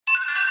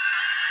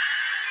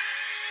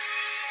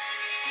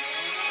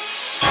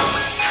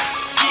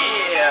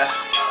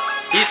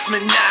It's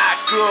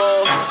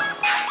Maniacal.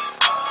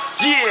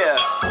 Yeah,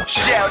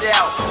 shout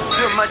out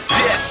to my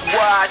death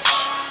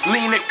watch.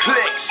 Lean a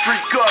click,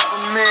 street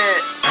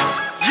government.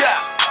 Yeah,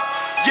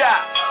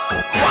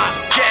 Quack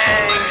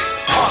gang,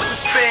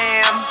 heartless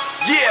fam.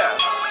 Yeah,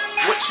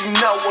 what you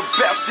know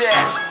about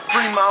that?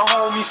 Free my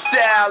homie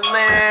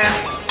Stylin'.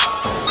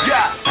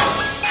 Yeah,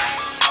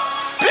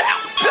 bow,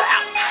 bow,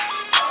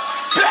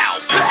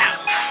 bow,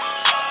 bow,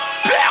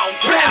 bow,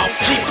 bow.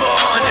 Keep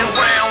 100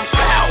 rounds.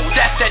 Bow,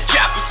 that's that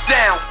chopper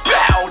sound.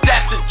 Bow,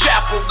 that's the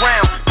chopper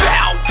round.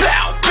 Bow,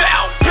 bow,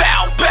 bow,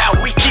 bow, bow.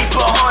 We keep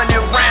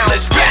 100 rounds.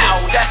 Let's bow,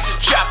 that's the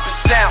chopper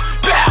sound.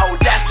 Bow,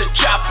 that's the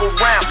chopper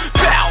round.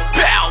 Bow,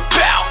 bow,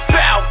 bow,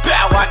 bow,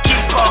 bow. I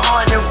keep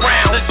 100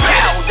 rounds. Let's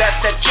bow, that's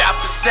that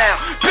chopper sound.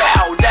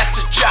 Bow, that's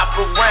the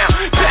chopper round.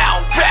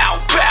 Bow, bow,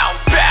 bow,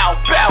 bow,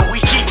 bow. We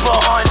keep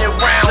 100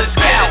 rounds. Let's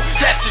bow,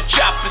 that's the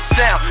chopper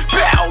sound.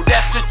 Bow,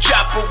 that's the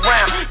chopper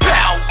round.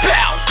 Bow,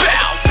 bow,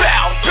 bow,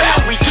 bow, bow.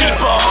 We keep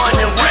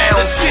 100 rounds.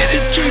 Let's get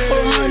it. Keep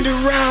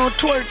 100 round,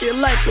 twerk it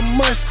like a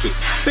musket.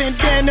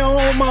 Bandana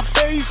on my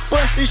face,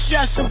 bustin'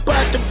 shots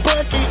about the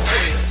bucket.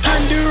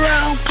 100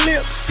 round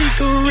clip,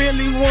 Cka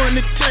really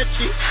wanna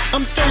touch it.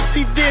 I'm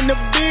thirsty than a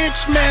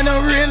bitch, man, I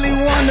really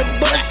wanna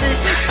bust it.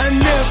 I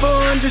never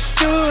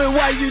understood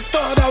why you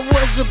thought I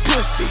was a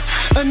pussy.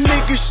 A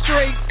nigga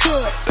straight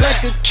cut,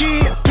 like a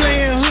kid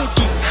playing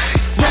hooky.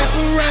 Wrap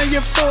around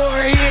your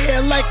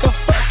forehead like a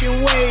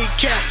fucking wave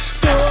cap.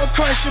 Throw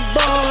across your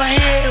bald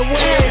head,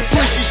 wave,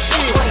 push your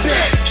shit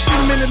back. Shoot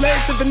him in the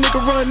legs if a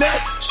nigga run up.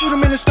 Shoot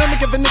him in the stomach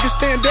if a nigga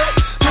stand up.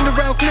 100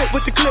 round clip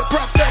with the clip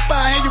propped up.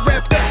 I had you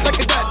wrapped up like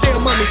a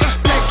goddamn mummy.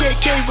 Black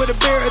AK with a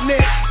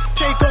baronet.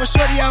 Take off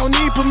shorty, I don't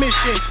need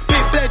permission.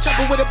 Big black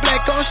chopper with a black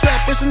on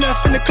strap. It's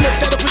enough in the clip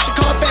that'll push your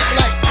car back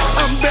like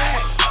I'm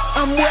back,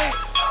 I'm wet.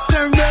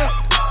 Turn up,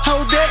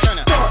 hold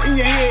that. Thought in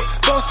your head,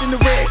 boss in the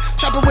red.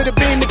 Chopper with a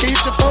beam, nigga hit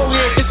your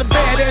forehead. It's a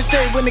badass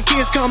day when the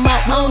kids come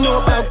out. I don't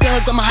know about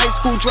guns, I'm a high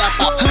school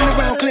dropout.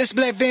 100 round clips,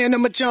 black van,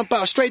 I'ma jump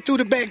out. Straight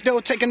through the back door,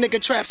 take a nigga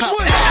trap out.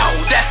 Bow,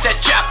 that's that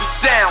chopper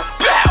sound.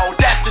 Bow,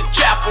 that's the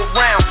chopper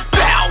round.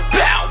 Bow,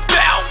 bow,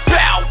 bow,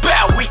 bow,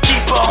 bow. We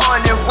keep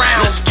 100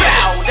 rounds.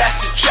 Bow,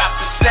 that's the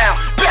chopper sound.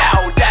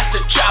 Bow, that's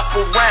the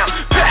chopper round.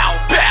 Bow,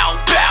 bow,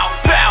 bow,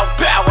 bow,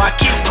 bow. I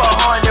keep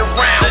 100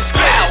 rounds.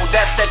 Bow,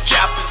 that's that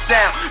chopper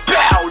sound.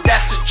 Bow,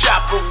 that's the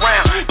chopper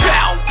round.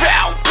 Bow,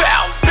 bow,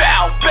 bow,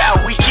 bow, bow.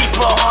 We keep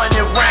 100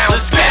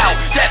 rounds. Bow,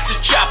 that's the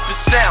chopper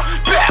sound.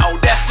 Bow,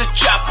 that's the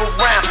chopper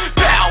round.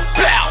 Bow,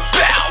 bow,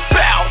 bow,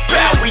 bow,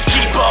 bow. We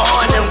keep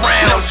 100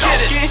 rounds.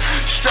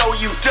 So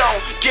you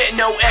don't get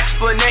no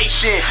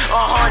explanation.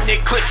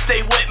 100 clips,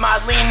 stay with my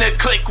leaner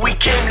click. We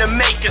came to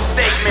make a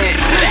statement.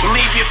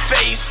 Leave your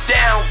face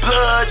down,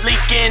 blood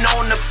leaking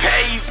on the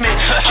pavement.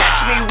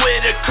 Catch me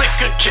with a click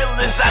of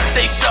killers, I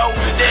say so,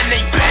 then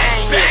they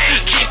bang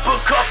it. Keep a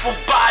couple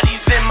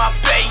bodies in my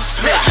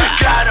basement.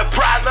 Got a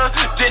problem,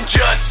 then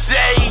just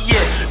say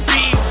it.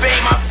 Beef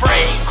ain't my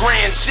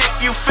fragrance. If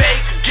you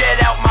fake,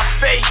 get out my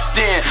face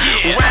then.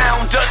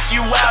 Round us,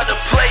 you out of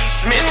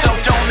placement, so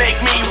don't make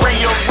me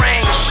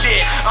rearrange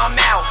shit. I'm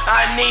out,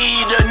 I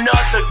need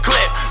another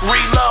clip.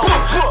 Reload,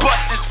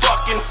 bust this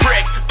fucking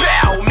prick.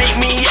 Bow, meet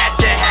me at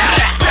the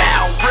house.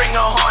 Bow, bring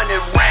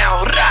 100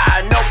 round.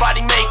 Rah,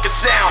 nobody make a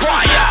sound.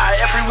 Rah,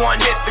 everyone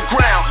hit the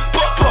ground.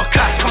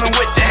 Cops coming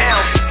with the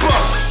hounds.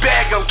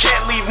 Bag 'em,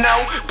 can't leave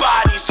no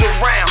bodies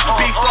around.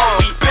 Before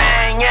we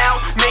bang out,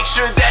 make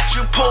sure that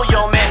you pull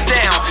your man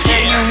down.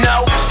 And you know